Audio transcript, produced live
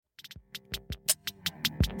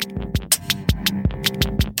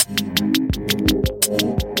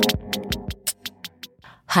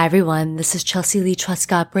Hi everyone, this is Chelsea Lee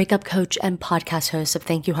Truscott, breakup coach and podcast host of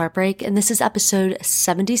Thank You Heartbreak, and this is episode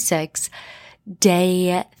 76,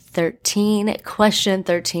 day 13, question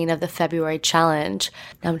 13 of the February challenge.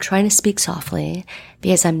 Now I'm trying to speak softly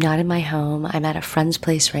because I'm not in my home. I'm at a friend's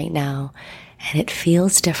place right now, and it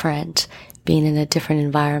feels different being in a different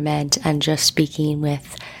environment and just speaking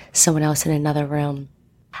with someone else in another room.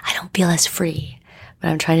 I don't feel as free, but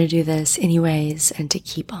I'm trying to do this anyways and to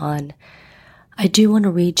keep on. I do want to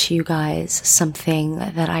read to you guys something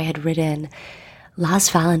that I had written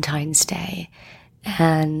last Valentine's Day,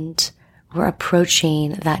 and we're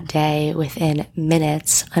approaching that day within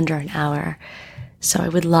minutes, under an hour. So I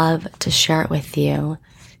would love to share it with you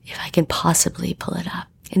if I can possibly pull it up.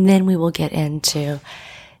 And then we will get into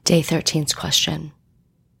day 13's question.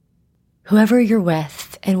 Whoever you're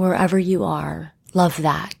with and wherever you are, love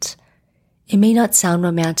that. It may not sound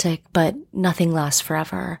romantic, but nothing lasts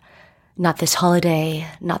forever. Not this holiday,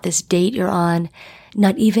 not this date you're on,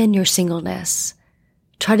 not even your singleness.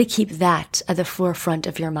 Try to keep that at the forefront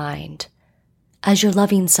of your mind. As you're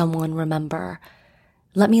loving someone, remember,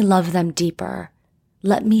 let me love them deeper.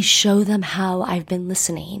 Let me show them how I've been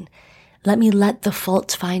listening. Let me let the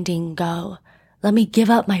fault finding go. Let me give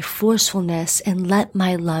up my forcefulness and let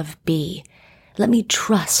my love be. Let me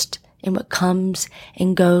trust in what comes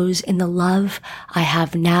and goes in the love I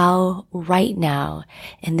have now, right now,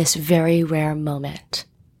 in this very rare moment.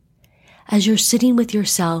 As you're sitting with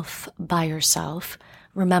yourself, by yourself,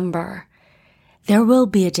 remember, there will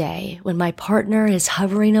be a day when my partner is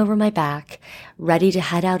hovering over my back, ready to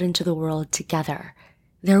head out into the world together.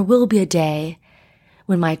 There will be a day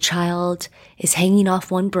when my child is hanging off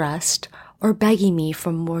one breast or begging me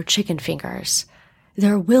for more chicken fingers.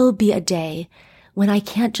 There will be a day when I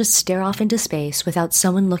can't just stare off into space without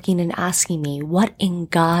someone looking and asking me what in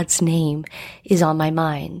God's name is on my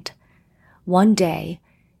mind. One day,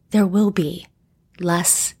 there will be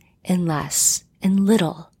less and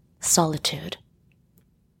little solitude.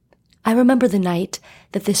 I remember the night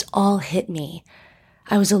that this all hit me.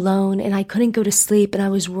 I was alone and I couldn't go to sleep, and I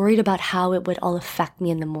was worried about how it would all affect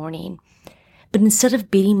me in the morning. But instead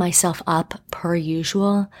of beating myself up per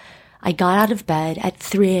usual, I got out of bed at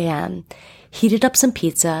 3 a.m., heated up some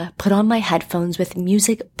pizza, put on my headphones with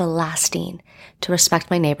music blasting, to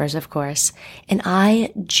respect my neighbors, of course, and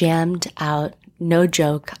I jammed out. No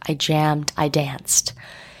joke, I danced.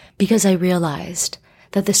 Because I realized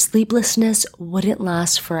that the sleeplessness wouldn't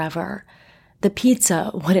last forever. The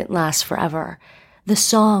pizza wouldn't last forever. The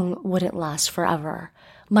song wouldn't last forever.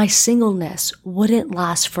 My singleness wouldn't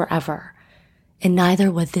last forever. And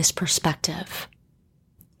neither would this perspective.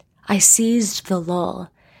 I seized the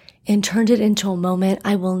lull and turned it into a moment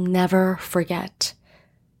I will never forget.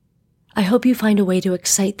 I hope you find a way to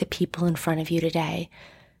excite the people in front of you today.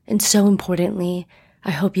 And so importantly,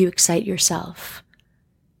 I hope you excite yourself.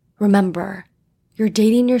 Remember, you're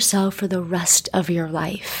dating yourself for the rest of your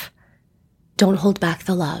life. Don't hold back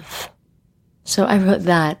the love. So I wrote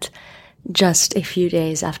that just a few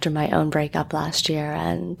days after my own breakup last year,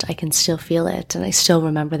 and I can still feel it, and I still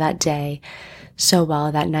remember that day so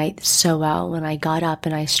well, that night so well, when I got up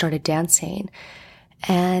and I started dancing.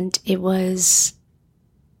 And it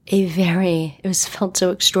felt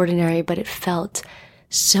so extraordinary, but it felt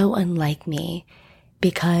so unlike me,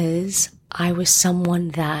 because I was someone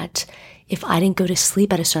that if I didn't go to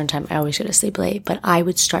sleep at a certain time, I always go to sleep late, but I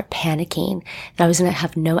would start panicking that I was going to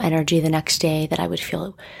have no energy the next day, that I would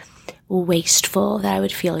feel wasteful, that I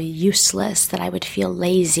would feel useless, that I would feel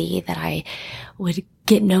lazy, that I would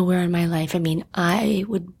get nowhere in my life. I mean, I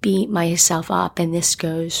would beat myself up, and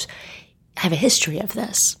I have a history of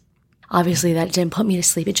this. Obviously, that didn't put me to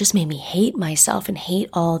sleep. It just made me hate myself and hate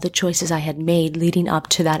all the choices I had made leading up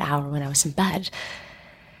to that hour when I was in bed.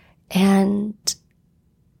 And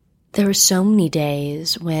there were so many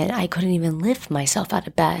days when I couldn't even lift myself out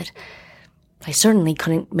of bed. I certainly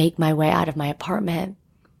couldn't make my way out of my apartment.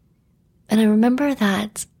 And I remember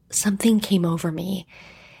that something came over me,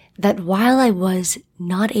 that while I was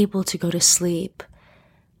not able to go to sleep,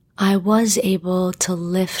 I was able to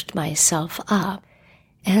lift myself up.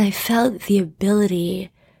 And I felt the ability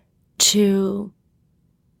to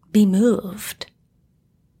be moved.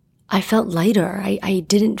 I felt lighter. I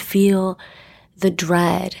didn't feel the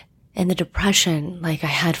dread and the depression like I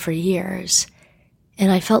had for years. And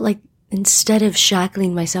I felt like instead of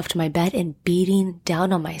shackling myself to my bed and beating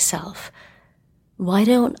down on myself, why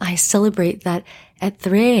don't I celebrate that at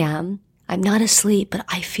 3 a.m., I'm not asleep, but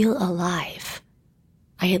I feel alive.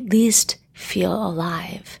 I at least feel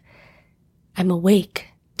alive. I'm awake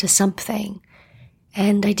to something.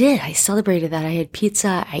 And I did. I celebrated that. I had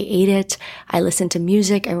pizza. I ate it. I listened to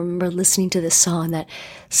music. I remember listening to this song that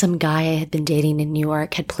some guy I had been dating in New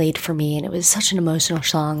York had played for me. And it was such an emotional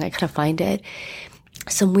song. I couldn't find it.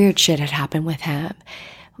 Some weird shit had happened with him.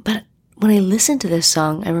 But when I listened to this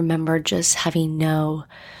song, I remember just having no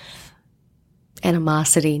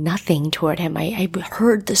animosity, nothing toward him. I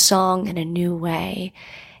heard the song in a new way.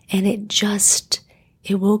 And it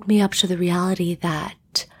woke me up to the reality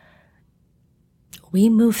that we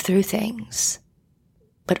move through things.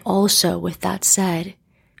 But also, with that said,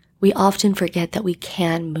 we often forget that we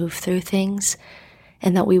can move through things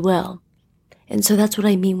and that we will. And so that's what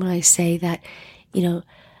I mean when I say that,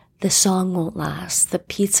 the song won't last, the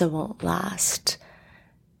pizza won't last,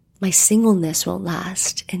 my singleness won't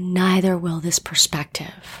last, and neither will this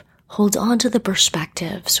perspective. Hold on to the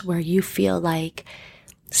perspectives where you feel like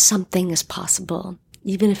something is possible,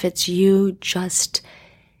 even if it's you just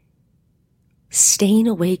staying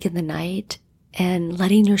awake in the night and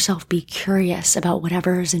letting yourself be curious about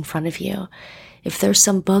whatever is in front of you. If there's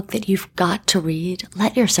some book that you've got to read,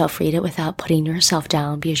 let yourself read it without putting yourself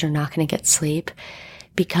down because you're not going to get sleep.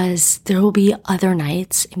 Because there will be other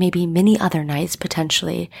nights, maybe many other nights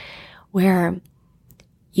potentially, where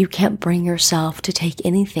you can't bring yourself to take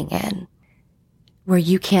anything in, where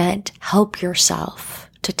you can't help yourself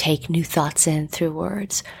to take new thoughts in through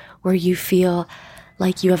words, where you feel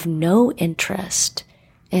like you have no interest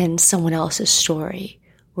in someone else's story,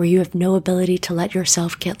 where you have no ability to let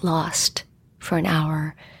yourself get lost for an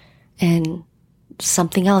hour in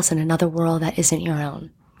something else in another world that isn't your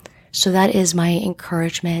own. So that is my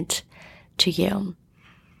encouragement to you.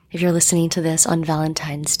 If you're listening to this on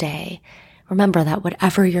Valentine's Day, remember that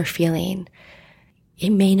whatever you're feeling,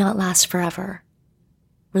 it may not last forever.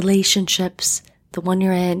 Relationships, the one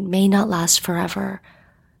you're in, may not last forever.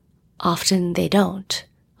 Often they don't.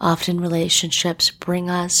 Often relationships bring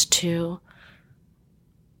us to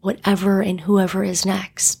whatever and whoever is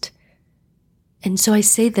next. And so I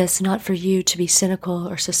say this not for you to be cynical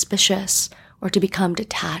or suspicious or to become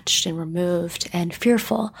detached and removed and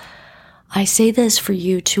fearful. I say this for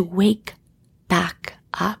you to wake back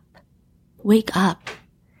up. Wake up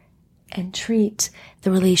and treat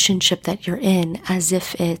the relationship that you're in as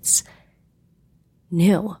if it's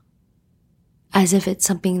new. As if it's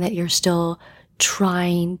something that you're still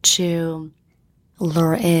trying to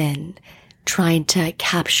lure in, trying to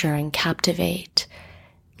capture and captivate.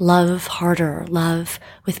 Love harder, love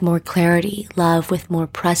with more clarity, love with more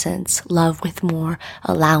presence, love with more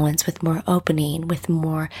allowance, with more opening, with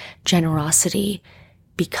more generosity,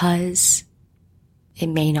 because it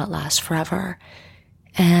may not last forever.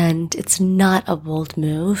 And it's not a bold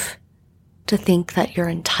move to think that you're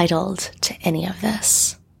entitled to any of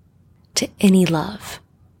this, to any love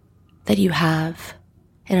that you have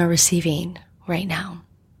and are receiving right now.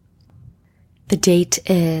 The date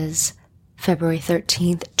is February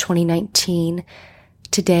 13th, 2019.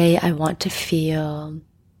 Today I want to feel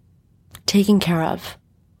taken care of.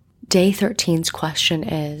 Day 13's question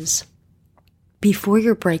is, before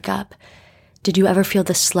your breakup, did you ever feel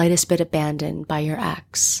the slightest bit abandoned by your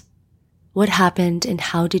ex? What happened and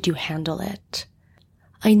how did you handle it?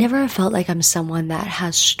 I never felt like I'm someone that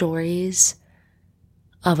has stories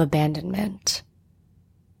of abandonment.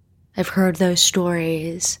 I've heard those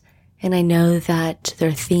stories, and I know that there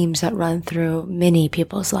are themes that run through many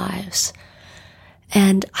people's lives.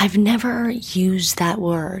 And I've never used that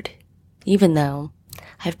word, even though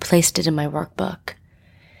I've placed it in my workbook.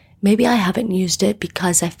 Maybe I haven't used it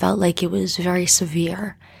because I felt like it was very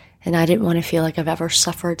severe, and I didn't want to feel like I've ever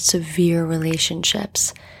suffered severe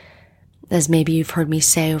relationships. As maybe you've heard me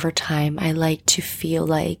say over time, I like to feel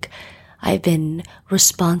like I've been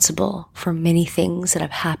responsible for many things that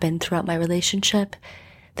have happened throughout my relationship.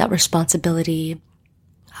 That responsibility,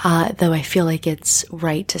 though I feel like it's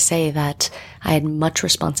right to say that I had much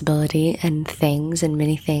responsibility in things and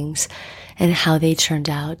many things and how they turned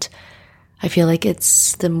out, I feel like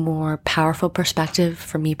it's the more powerful perspective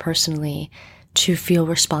for me personally to feel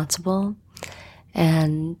responsible.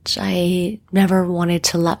 And I never wanted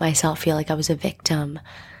to let myself feel like I was a victim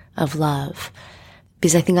of love,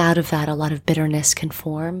 because I think out of that a lot of bitterness can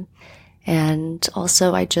form. And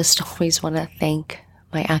also I just always want to thank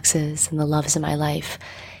my exes and the loves in my life.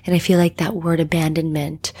 And I feel like that word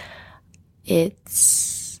abandonment,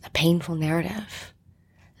 it's a painful narrative.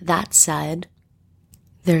 That said,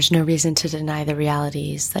 there's no reason to deny the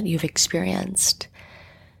realities that you've experienced.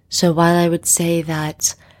 So while I would say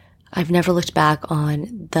that I've never looked back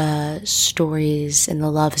on the stories and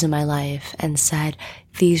the loves in my life and said,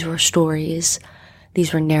 these were stories,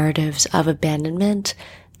 these were narratives of abandonment,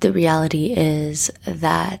 the reality is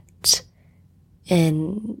that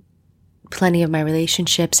in plenty of my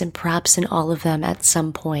relationships, and perhaps in all of them at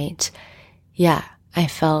some point, yeah, I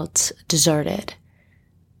felt deserted.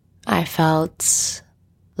 I felt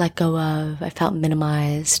let go of. I felt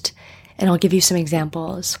minimized. And I'll give you some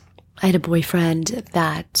examples. I had a boyfriend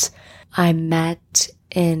that I met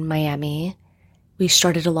in Miami. We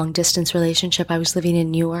started a long distance relationship. I was living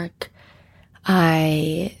in New York.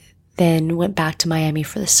 I then went back to Miami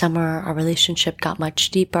for the summer. Our relationship got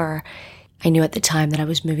much deeper. I knew at the time that I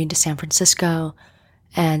was moving to San Francisco,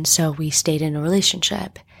 and so we stayed in a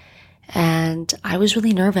relationship. And I was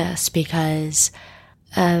really nervous because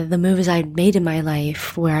the moves I'd made in my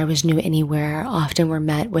life where I was new anywhere often were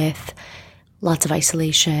met with lots of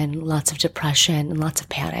isolation, lots of depression, and lots of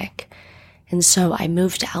panic. And so I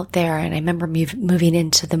moved out there, and I remember moving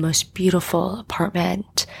into the most beautiful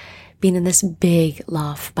apartment, being in this big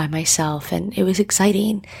loft by myself, and it was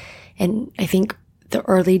exciting. And I think the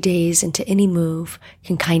early days into any move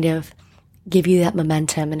can kind of give you that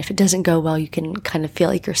momentum. And if it doesn't go well, you can kind of feel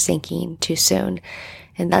like you're sinking too soon.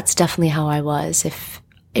 And that's definitely how I was. If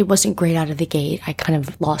it wasn't great out of the gate, I kind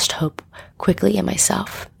of lost hope quickly in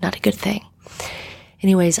myself. Not a good thing.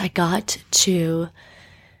 Anyways, I got to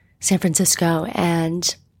San Francisco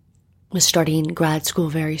and was starting grad school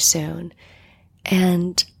very soon.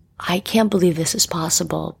 And I can't believe this is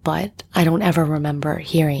possible, but I don't ever remember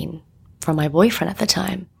hearing from my boyfriend at the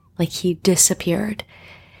time. Like, he disappeared.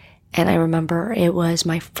 And I remember it was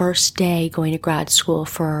my first day going to grad school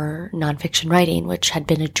for nonfiction writing, which had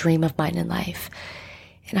been a dream of mine in life.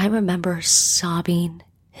 And I remember sobbing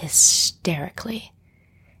hysterically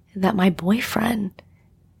that my boyfriend,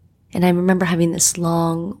 and I remember having this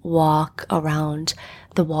long walk around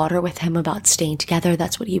the water with him about staying together.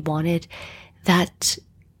 That's what he wanted. That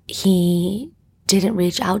he didn't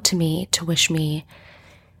reach out to me to wish me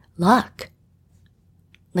luck.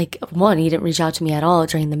 Like, one, he didn't reach out to me at all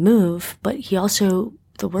during the move, but he also,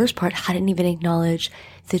 the worst part, hadn't even acknowledged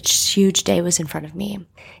this huge day was in front of me.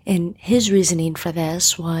 And his reasoning for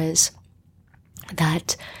this was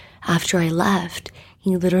that after I left,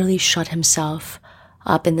 he literally shut himself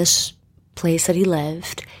up in this place that he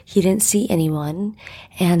lived. He didn't see anyone,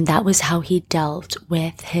 and that was how he dealt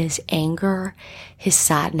with his anger, his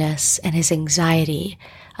sadness, and his anxiety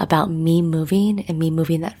about me moving and me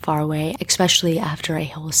moving that far away, especially after a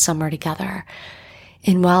whole summer together.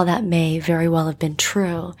 And while that may very well have been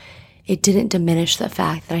true, it didn't diminish the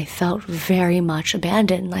fact that I felt very much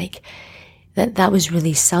abandoned, like that was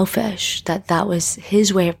really selfish, that was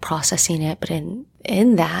his way of processing it. But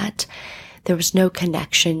in that, there was no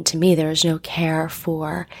connection to me. There was no care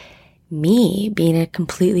for me being in a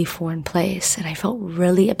completely foreign place. And I felt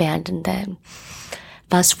really abandoned then.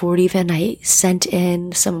 Fast forward even, I sent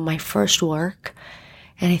in some of my first work,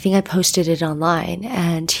 and I think I posted it online,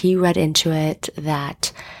 and he read into it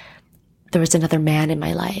that there was another man in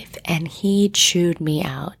my life, and he chewed me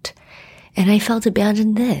out. And I felt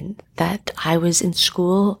abandoned then, that I was in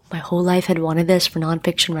school, my whole life had wanted this for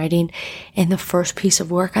nonfiction writing, and the first piece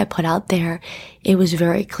of work I put out there, it was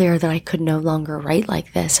very clear that I could no longer write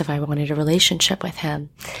like this if I wanted a relationship with him.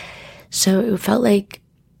 So it felt like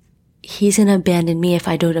he's gonna abandon me if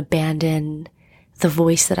I don't abandon the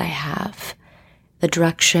voice that I have, the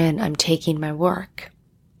direction I'm taking my work.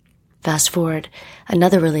 Fast forward,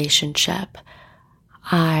 another relationship.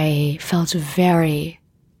 I felt very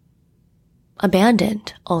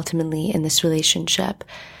abandoned ultimately in this relationship.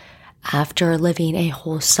 After living a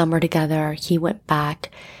whole summer together, he went back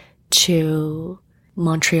to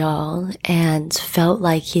Montreal and felt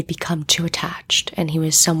like he'd become too attached. And he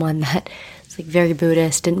was someone that was like very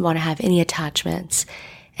Buddhist, didn't want to have any attachments.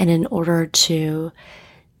 And in order to,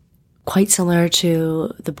 quite similar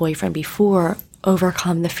to the boyfriend before,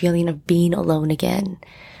 overcome the feeling of being alone again,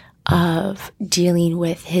 of dealing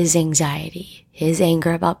with his anxiety, his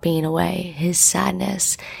anger about being away, his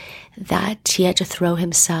sadness, that he had to throw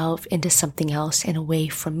himself into something else and away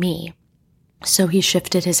from me. So he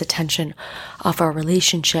shifted his attention off our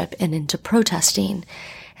relationship and into protesting.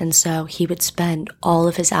 And so he would spend all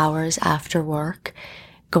of his hours after work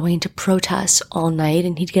going to protests all night,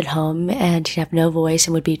 and he'd get home and he'd have no voice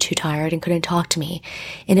and would be too tired and couldn't talk to me.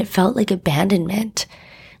 And it felt like abandonment,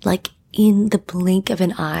 like in the blink of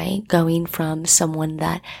an eye, going from someone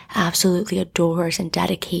that absolutely adores and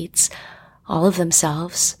dedicates all of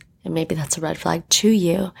themselves, and maybe that's a red flag, to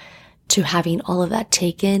you, to having all of that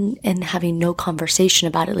taken and having no conversation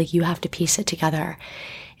about it. Like, you have to piece it together.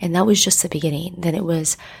 And that was just the beginning. Then it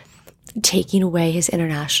was taking away his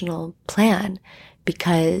international plan,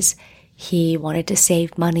 because he wanted to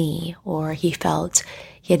save money, or he felt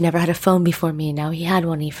he had never had a phone before me, and now he had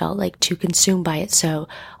one. He felt like too consumed by it. So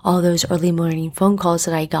all those early morning phone calls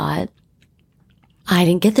that I got, I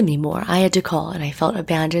didn't get them anymore. I had to call, and I felt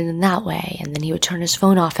abandoned in that way. And then he would turn his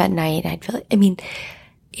phone off at night. I'd feel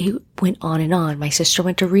it went on and on. My sister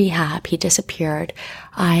went to rehab. He disappeared.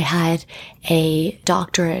 I had a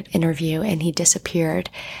doctorate interview and he disappeared.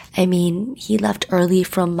 He left early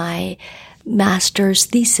from my master's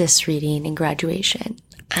thesis reading and graduation.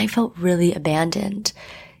 I felt really abandoned.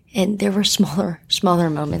 And there were smaller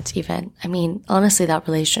moments even. Honestly, that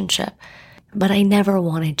relationship. But I never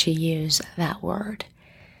wanted to use that word.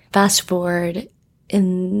 Fast forward,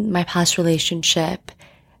 in my past relationship,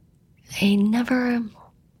 I never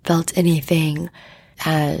felt anything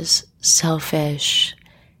as selfish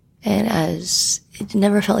and it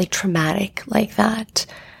never felt like traumatic like that.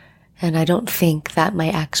 And I don't think that my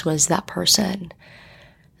ex was that person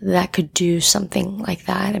that could do something like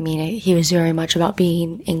that. He was very much about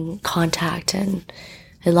being in contact, and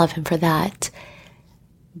I love him for that.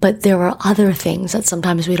 But there are other things that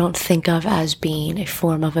sometimes we don't think of as being a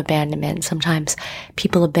form of abandonment. Sometimes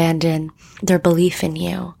people abandon their belief in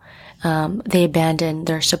you. They abandon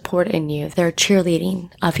their support in you, their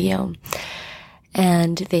cheerleading of you.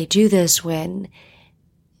 And they do this when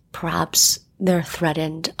perhaps they're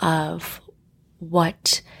threatened of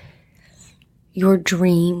what your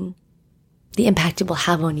dream, the impact it will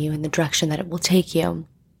have on you and the direction that it will take you.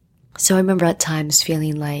 So I remember at times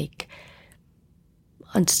feeling like,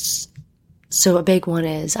 so a big one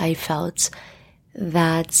is I felt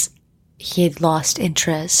that he had lost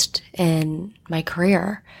interest in my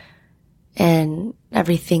career and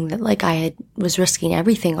everything that was risking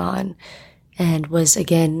everything on, and was,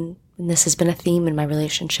 again, and this has been a theme in my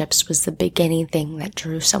relationships, was the beginning thing that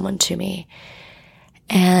drew someone to me.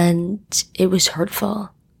 And it was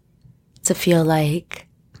hurtful to feel like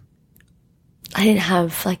I didn't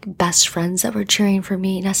have best friends that were cheering for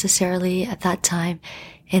me necessarily at that time.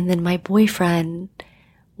 And then my boyfriend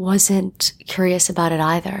wasn't curious about it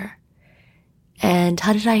either. And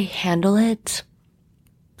how did I handle it?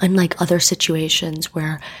 Unlike other situations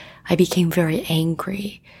where I became very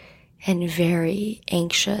angry and very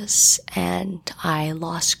anxious, and I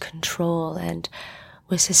lost control and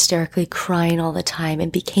was hysterically crying all the time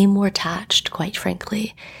and became more attached, quite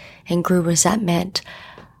frankly, and grew resentment,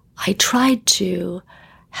 I tried to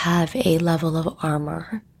have a level of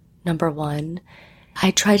armor, number one. I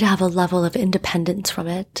tried to have a level of independence from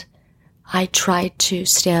it. I tried to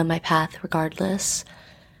stay on my path regardless.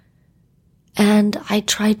 And I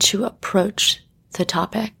tried to approach the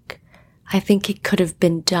topic. I think it could have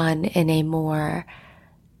been done in a more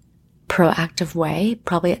proactive way.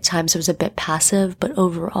 Probably at times it was a bit passive, but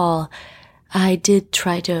overall, I did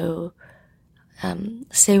try to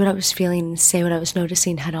say what I was feeling, say what I was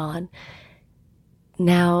noticing head on.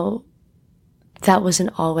 Now, that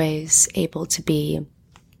wasn't always able to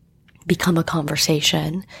become a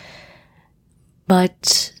conversation,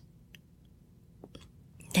 but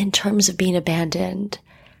in terms of being abandoned,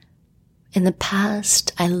 in the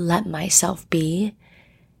past, I let myself be,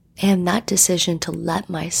 and that decision to let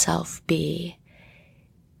myself be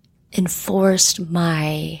enforced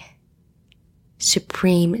my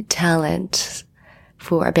supreme talent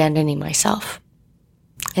for abandoning myself.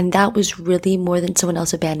 And that was really more than someone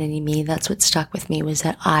else abandoning me. That's what stuck with me, was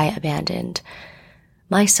that I abandoned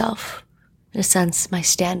myself, in a sense, my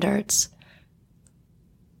standards.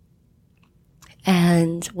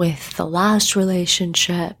 And with the last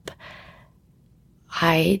relationship,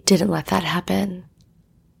 I didn't let that happen.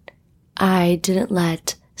 I didn't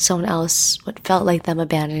let someone else, what felt like them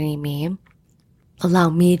abandoning me, allow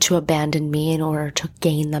me to abandon me in order to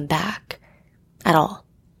gain them back at all.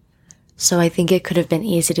 So I think it could have been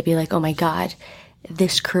easy to be like, oh my God,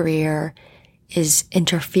 this career is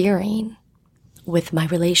interfering with my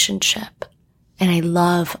relationship. And I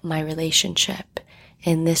love my relationship.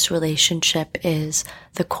 And this relationship is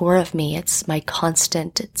the core of me. It's my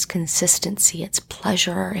constant, it's consistency, it's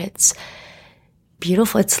pleasure, it's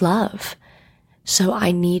beautiful, it's love. So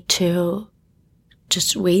I need to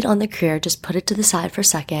just wait on the career, just put it to the side for a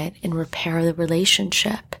second and repair the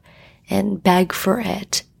relationship and beg for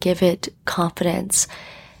it, give it confidence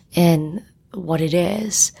in what it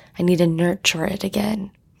is. I need to nurture it again.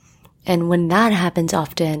 And when that happens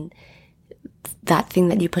often, that thing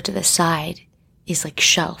that you put to the side is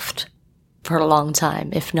shelved for a long time,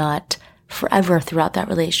 if not forever throughout that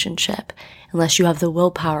relationship, unless you have the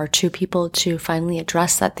willpower, two people, to finally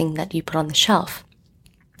address that thing that you put on the shelf.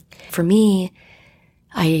 For me,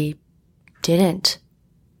 I didn't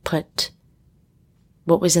put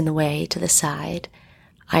what was in the way to the side.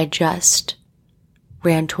 I just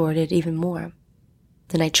ran toward it even more.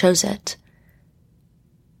 Then I chose it.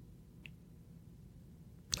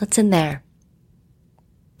 Let's end there.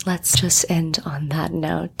 Let's just end on that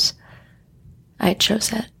note. I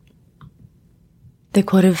chose it. The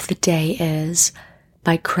quote of the day is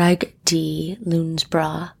by Craig D.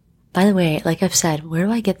 Loonsborough. By the way, like I've said, where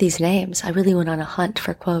do I get these names? I really went on a hunt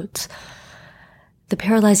for quotes. The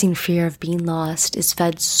paralyzing fear of being lost is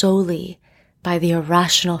fed solely by the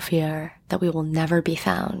irrational fear that we will never be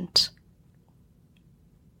found.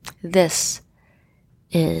 This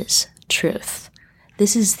is truth.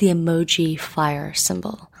 This is the emoji fire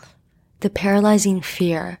symbol. The paralyzing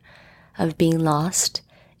fear of being lost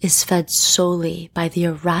is fed solely by the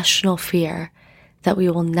irrational fear that we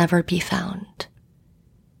will never be found.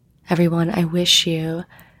 Everyone, I wish you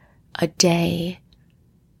a day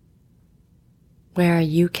where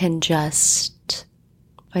you can just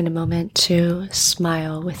find a moment to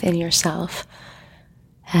smile within yourself,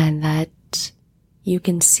 and that you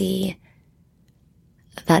can see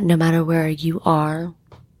that no matter where you are,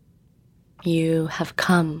 you have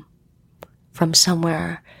come from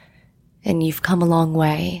somewhere and you've come a long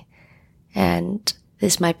way, and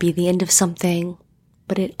this might be the end of something,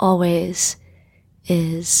 but it always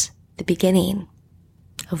is the beginning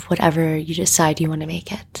of whatever you decide you want to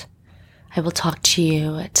make it. I will talk to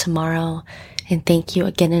you tomorrow, and thank you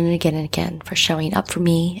again and again and again for showing up for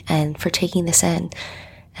me and for taking this in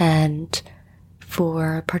and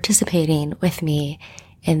for participating with me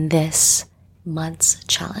in this month's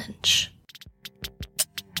challenge.